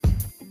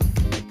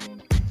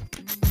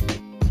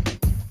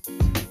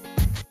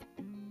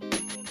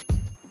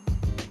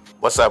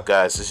What's up,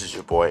 guys? This is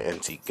your boy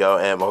NT Go,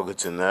 and welcome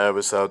to another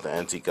episode of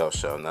the NT Go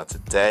Show. Now,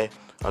 today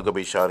I'm gonna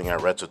be shouting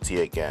out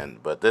RetroT again,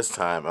 but this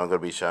time I'm gonna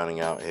be shouting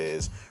out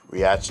his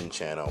reaction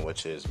channel,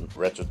 which is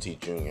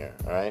RetroT Jr.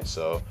 All right,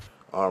 so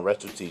on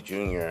RetroT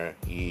Jr.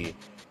 he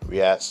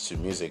reacts to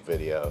music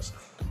videos,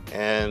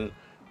 and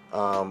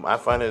I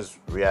find his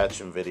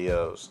reaction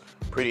videos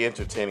pretty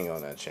entertaining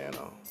on that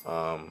channel.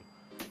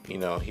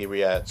 He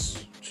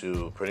reacts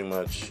to pretty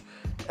much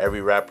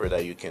every rapper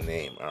that you can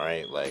name, all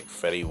right? Like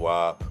Fetty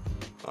Wap,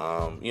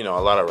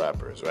 a lot of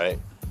rappers, right?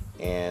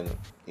 And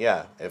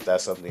yeah, if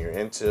that's something you're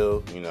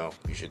into, you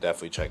should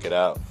definitely check it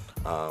out.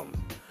 I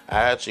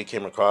actually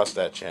came across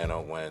that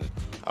channel when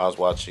I was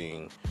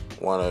watching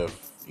one of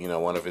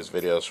his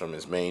videos from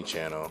his main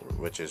channel,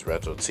 which is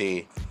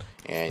RetroT,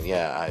 and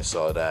yeah, I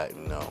saw that,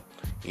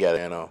 he had a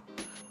channel,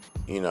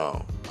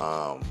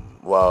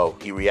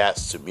 he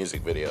reacts to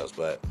music videos,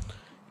 but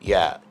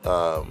yeah,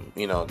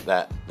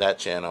 that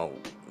channel,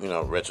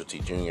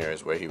 RetroT Jr.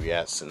 is where he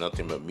reacts to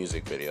nothing but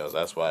music videos.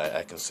 That's why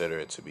I consider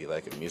it to be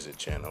like a music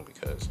channel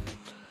because,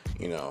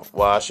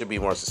 I should be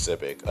more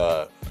specific.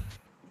 A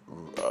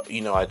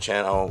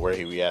channel where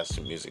he reacts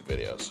to music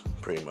videos,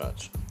 pretty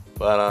much.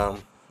 But, I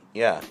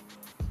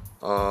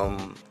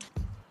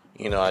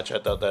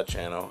checked out that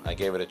channel. I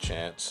gave it a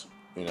chance.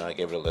 I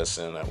gave it a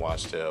listen. I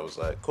watched it. I was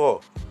like,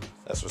 cool.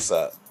 That's what's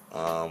up.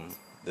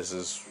 This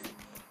is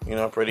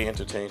pretty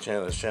entertaining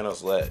channel. This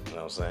channel's lit. You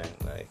know what I'm saying?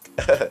 Like,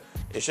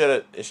 it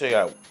should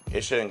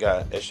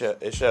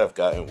have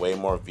gotten way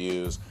more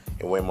views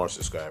and way more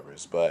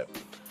subscribers. But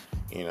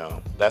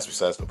that's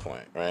besides the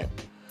point, right?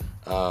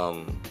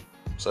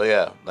 So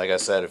yeah, like I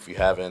said, if you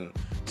haven't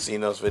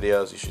seen those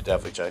videos, you should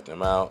definitely check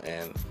them out.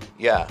 And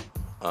yeah,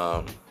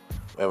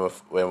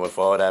 with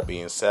all that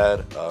being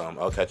said,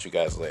 I'll catch you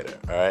guys later.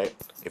 All right.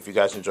 If you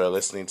guys enjoy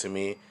listening to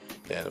me,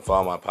 then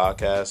follow my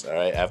podcast. All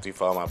right. After you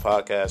follow my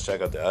podcast,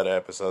 check out the other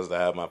episodes that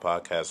I have my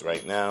podcast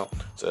right now.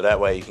 So that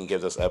way you can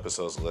give those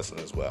episodes a listen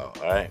as well.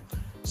 All right.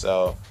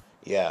 So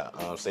yeah,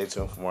 stay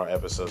tuned for more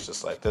episodes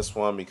just like this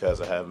one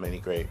because I have many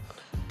great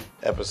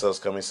episodes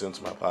coming soon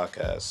to my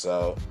podcast.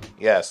 So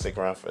yeah, stick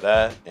around for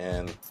that.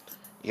 And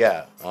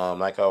yeah,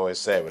 like I always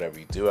say, whatever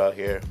you do out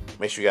here,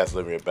 make sure you guys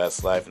live your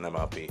best life, and I'm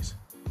out. Peace.